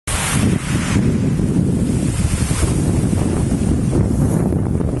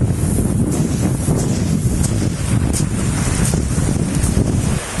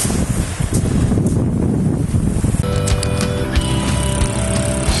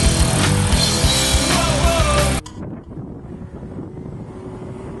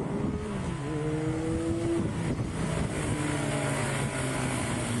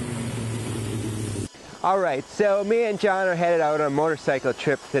Alright, so me and John are headed out on a motorcycle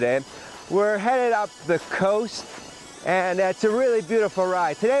trip today. We're headed up the coast, and it's a really beautiful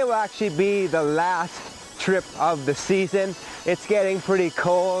ride. Today will actually be the last trip of the season. It's getting pretty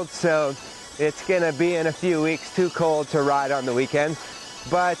cold, so it's gonna be in a few weeks too cold to ride on the weekend.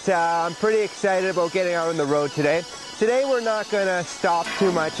 But I'm pretty excited about getting out on the road today. Today we're not gonna stop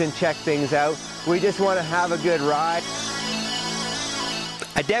too much and check things out. We just want to have a good ride.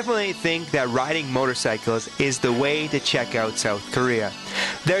 I definitely think that riding motorcycles is the way to check out South Korea.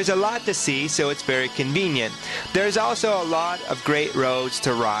 There's a lot to see, so it's very convenient. There's also a lot of great roads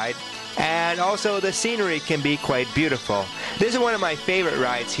to ride, and also the scenery can be quite beautiful. This is one of my favorite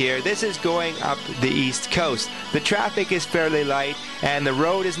rides here. This is going up the east coast. The traffic is fairly light, and the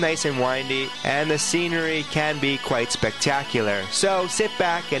road is nice and windy, and the scenery can be quite spectacular. So sit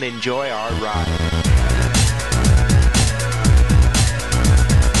back and enjoy our ride.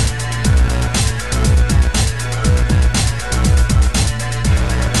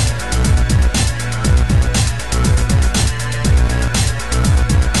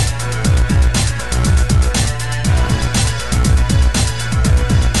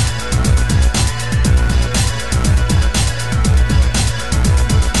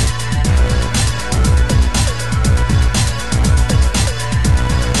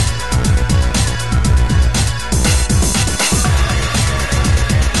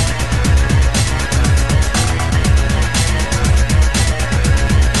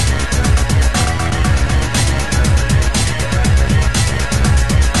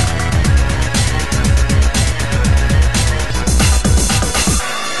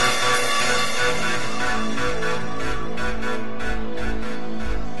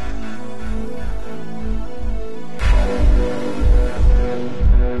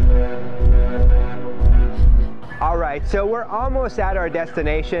 So we're almost at our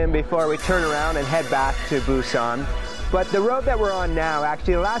destination before we turn around and head back to Busan. But the road that we're on now,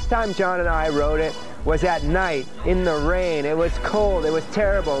 actually last time John and I rode it was at night in the rain. It was cold, it was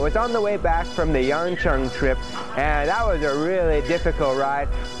terrible. It was on the way back from the Yeongcheon trip, and that was a really difficult ride.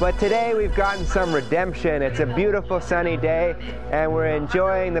 But today we've gotten some redemption. It's a beautiful sunny day, and we're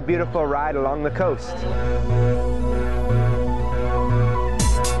enjoying the beautiful ride along the coast.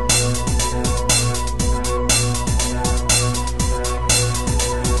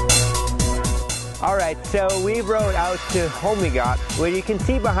 Alright, so we rode out to Homigot. What you can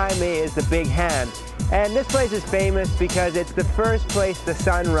see behind me is the Big Hand. And this place is famous because it's the first place the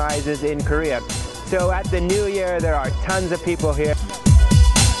sun rises in Korea. So at the New Year, there are tons of people here.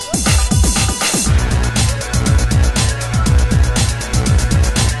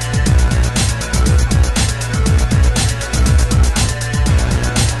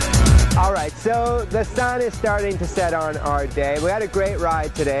 Alright, so the sun is starting to set on our day. We had a great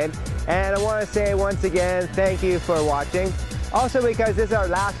ride today. And I want to say once again, thank you for watching. Also, because this is our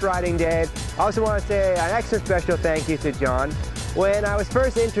last riding day, I also want to say an extra special thank you to John. When I was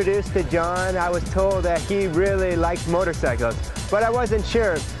first introduced to John, I was told that he really liked motorcycles, but I wasn't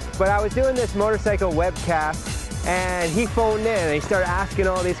sure. But I was doing this motorcycle webcast, and he phoned in and he started asking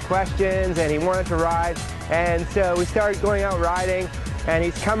all these questions, and he wanted to ride. And so we started going out riding, and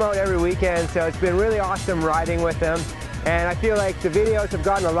he's come out every weekend, so it's been really awesome riding with him. And I feel like the videos have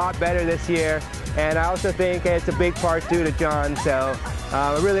gotten a lot better this year, and I also think it's a big part due to John. So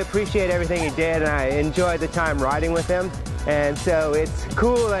I really appreciate everything he did, and I enjoyed the time riding with him. And so it's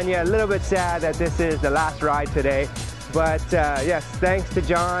cool and yet a little bit sad that this is the last ride today. But yes, thanks to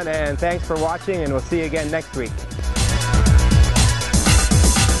John, and thanks for watching, and we'll see you again next week.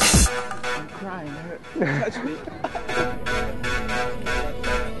 I'm crying. Touch me.